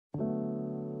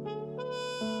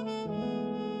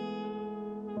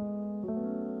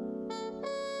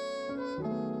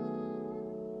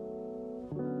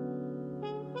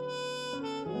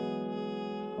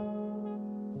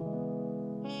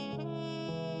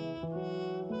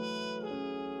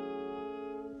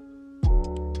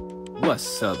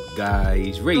What's up,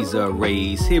 guys?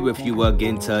 Raze here with you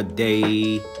again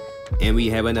today, and we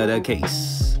have another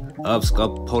case of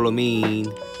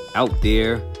Scopolamine out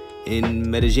there in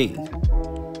Medellin.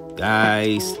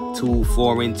 Guys, two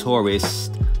foreign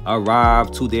tourists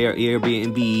arrived to their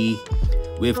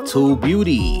Airbnb with two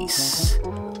beauties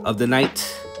of the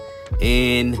night,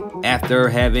 and after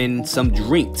having some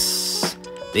drinks,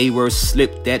 they were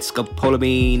slipped that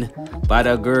Scopolamine by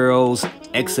the girls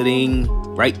exiting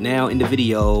right now in the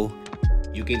video.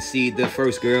 You can see the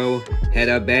first girl had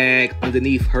a bag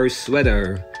underneath her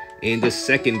sweater, and the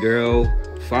second girl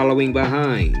following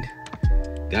behind.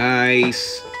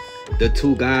 Guys, the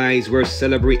two guys were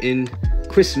celebrating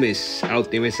Christmas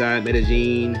out there inside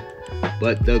Medellin,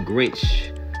 but the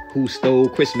Grinch who stole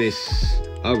Christmas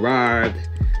arrived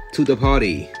to the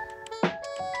party.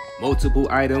 Multiple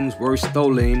items were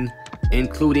stolen,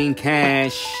 including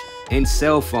cash and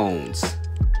cell phones.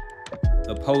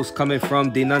 The post coming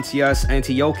from Denuncias,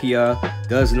 Antioquia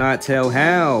does not tell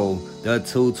how the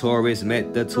two tourists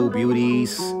met the two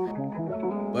beauties,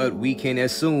 but we can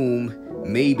assume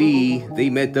maybe they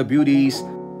met the beauties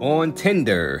on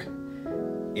Tinder,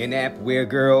 an app where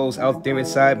girls out there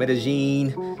inside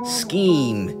Medellin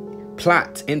scheme,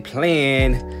 plot, and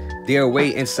plan their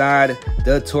way inside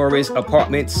the tourist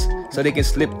apartments so they can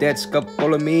slip that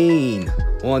Scopolamine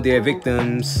on their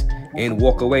victims and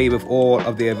walk away with all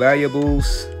of their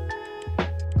valuables.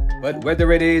 But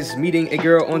whether it is meeting a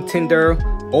girl on Tinder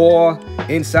or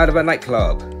inside of a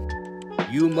nightclub,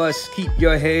 you must keep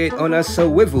your head on a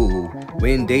swivel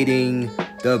when dating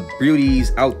the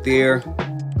beauties out there.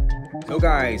 So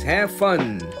guys, have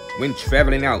fun when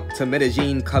traveling out to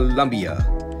Medellin, Colombia.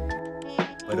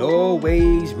 But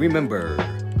always remember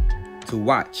to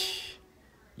watch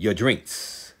your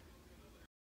drinks.